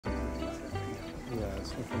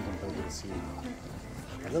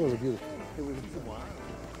That was beautiful.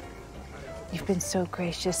 You've been so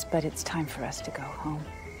gracious, but it's time for us to go home.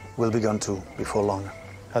 We'll be gone too, before long.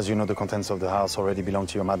 As you know, the contents of the house already belong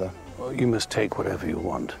to your mother. Well, you must take whatever you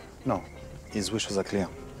want. No, his wishes are clear.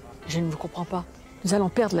 Je ne vous comprends pas. Nous allons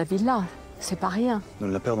perdre la villa. C'est pas rien. Nous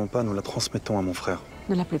ne la perdons pas, nous la transmettons à mon frère.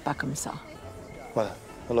 Ne l'appelez pas comme ça. Well,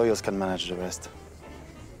 the lawyers can manage the rest.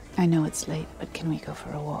 I know it's late, but can we go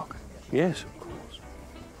for a walk? Yes, of course.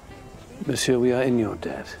 Monsieur, we are in your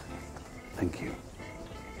debt. Thank you.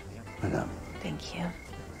 Madame. Thank you.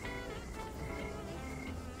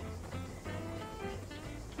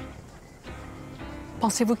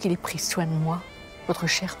 Pensez-vous qu'il ait pris soin de moi, votre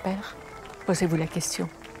cher père? Posez-vous la question.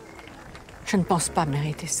 Je ne pense pas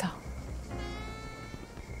mériter ça.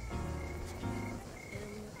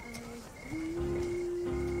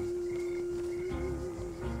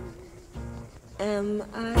 Am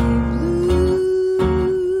I blue?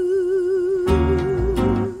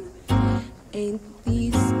 Ain't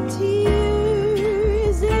these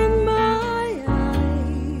tears in my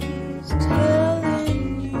eyes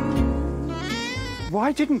telling you?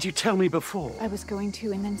 Why didn't you tell me before? I was going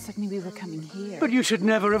to, and then suddenly we were coming here. But you should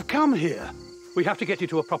never have come here. We have to get you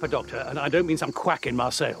to a proper doctor, and I don't mean some quack in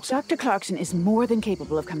Marseille. Dr. Clarkson is more than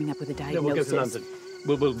capable of coming up with a diagnosis. No, we'll go to London.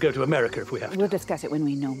 We'll go to America if we have to. We'll discuss it when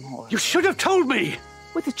we know more. You should have told me!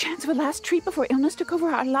 With the chance of a last treat before illness took over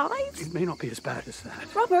our lives? It may not be as bad as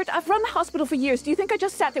that. Robert, I've run the hospital for years. Do you think I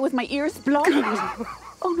just sat there with my ears blocked?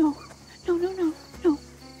 Oh, no. No.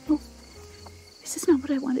 This is not what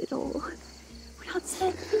I wanted at all. We're not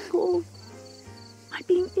sad people. My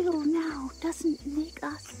being ill now doesn't make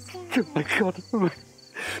us sad. Oh, my God.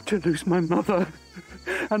 To lose my mother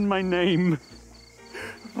and my name.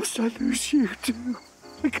 Must I lose you too?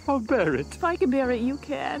 I can't bear it. If I can bear it, you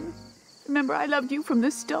can. Remember, I loved you from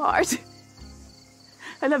the start.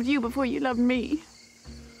 I loved you before you loved me.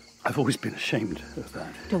 I've always been ashamed of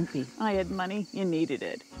that. Don't be. I had money. You needed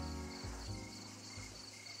it.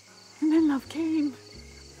 And then love came.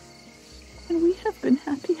 And we have been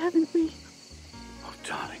happy, haven't we? Oh,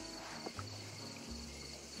 darling.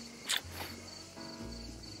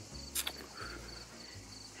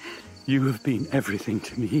 You have been everything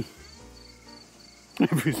to me.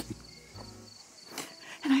 Everything.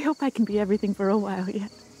 And I hope I can be everything for a while yet.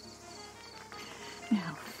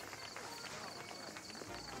 Now,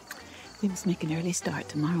 we must make an early start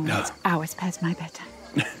tomorrow when it's hours past my bedtime.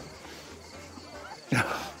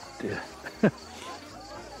 Oh, dear.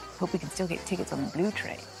 Hope we can still get tickets on the blue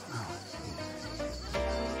train.